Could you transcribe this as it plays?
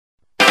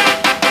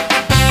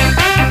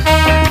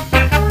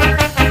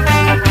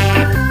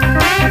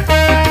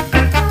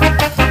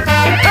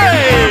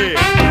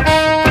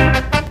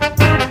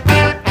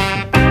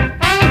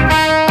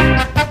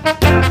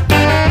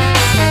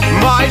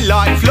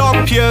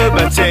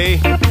puberty,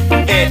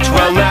 it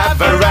will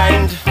never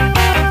end.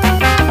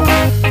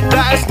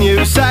 There's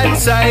new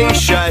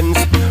sensations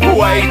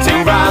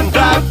waiting round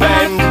the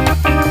bend.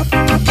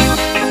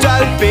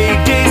 Don't be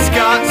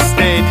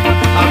disgusted,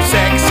 I'm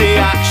sexy,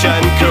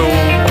 action, cool.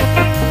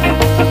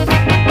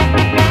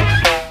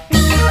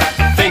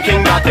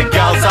 Thinking about the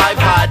girls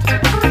I've had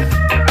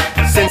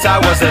since I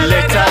was a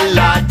little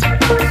lad.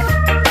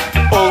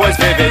 Always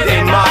vivid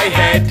in my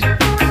head,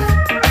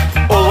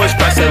 always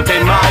present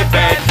in my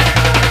bed.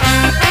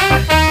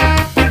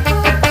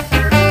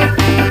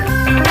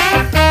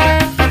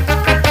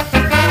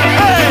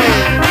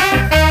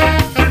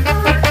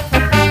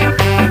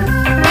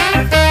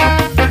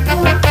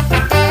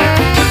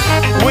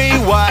 We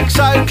work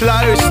so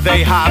close,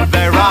 they have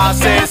their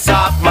asses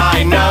up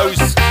my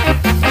nose,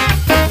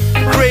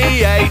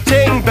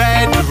 creating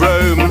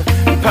bedroom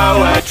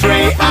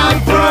poetry and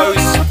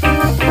prose.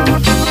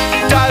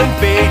 Don't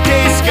be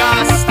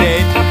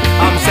disgusted,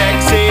 I'm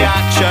sexy,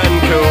 action,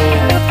 cool.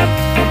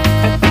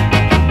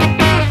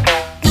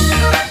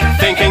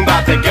 Thinking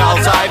about the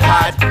girls I've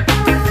had,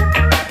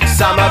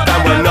 some of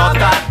them were not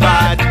that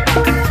bad.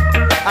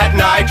 At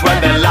night when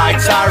the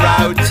lights are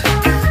out,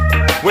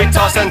 we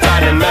toss and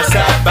turn and mess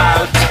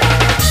about.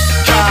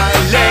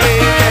 Kylie,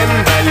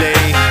 Kimberly,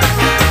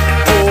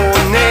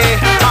 Horny,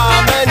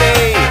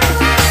 Harmony,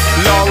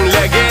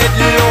 long-legged,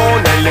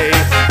 lonely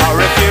are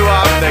a few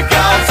of the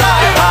girls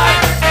I've had.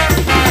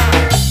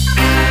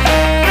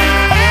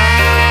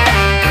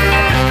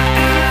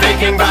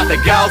 Thinking about the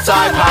girls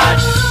I've had,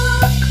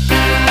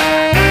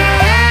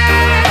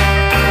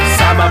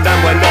 some of them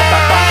were not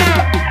that bad.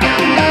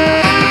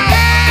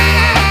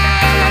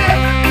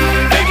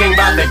 Thinking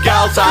about the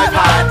girls I've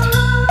had,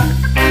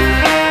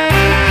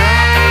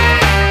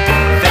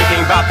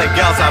 thinking about the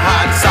girls I've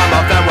had, some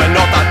of them were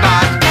not that